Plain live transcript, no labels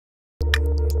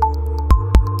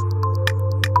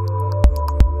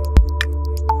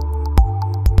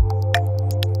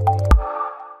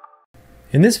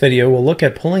In this video, we'll look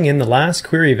at pulling in the last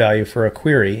query value for a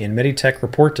query in MEDITECH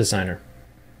Report Designer.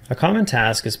 A common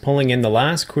task is pulling in the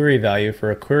last query value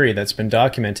for a query that's been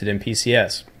documented in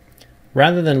PCS.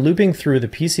 Rather than looping through the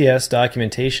PCS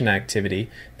documentation activity,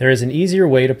 there is an easier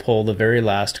way to pull the very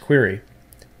last query.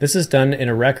 This is done in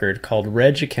a record called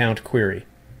reg account query.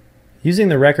 Using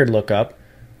the record lookup,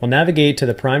 we'll navigate to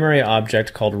the primary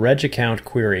object called reg account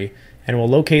query, and we'll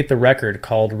locate the record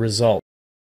called result.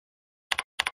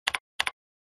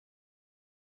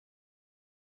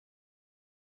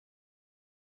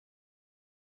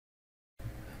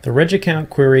 The reg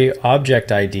account query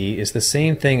object ID is the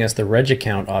same thing as the reg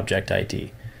account object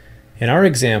ID. In our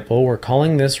example, we're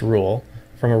calling this rule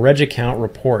from a reg account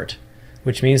report,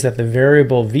 which means that the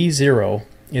variable v0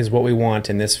 is what we want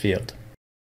in this field.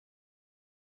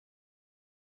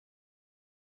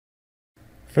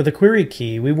 For the query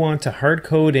key, we want to hard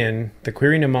code in the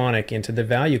query mnemonic into the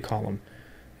value column.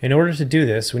 In order to do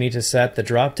this, we need to set the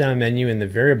drop-down menu in the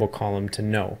variable column to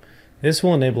no. This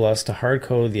will enable us to hard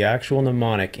code the actual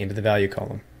mnemonic into the value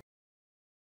column.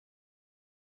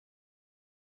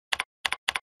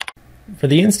 For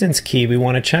the instance key, we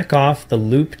want to check off the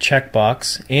loop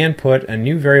checkbox and put a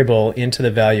new variable into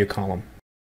the value column.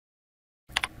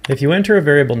 If you enter a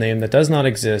variable name that does not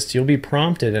exist, you'll be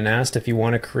prompted and asked if you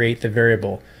want to create the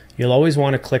variable. You'll always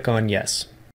want to click on yes.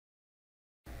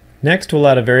 Next, we'll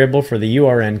add a variable for the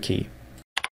URN key.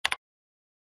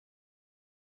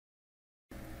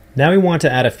 Now we want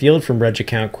to add a field from reg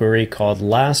account query called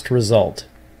last result.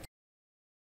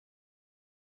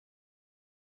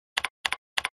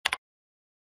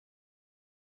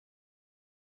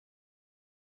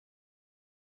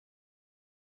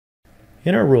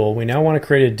 In our rule, we now want to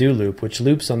create a do loop which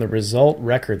loops on the result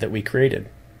record that we created.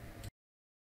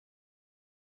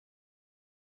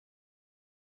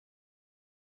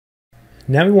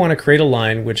 Now we want to create a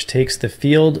line which takes the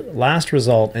field last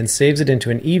result and saves it into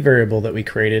an e variable that we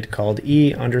created called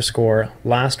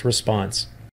e_last response.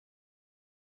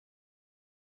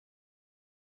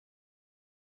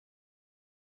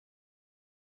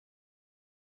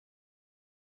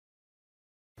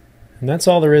 And that's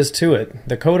all there is to it.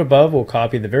 The code above will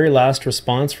copy the very last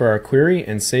response for our query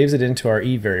and saves it into our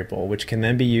e variable, which can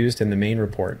then be used in the main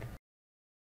report.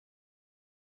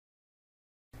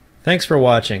 Thanks for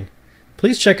watching.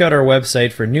 Please check out our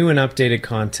website for new and updated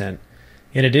content.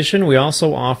 In addition, we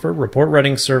also offer report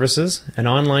writing services and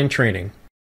online training.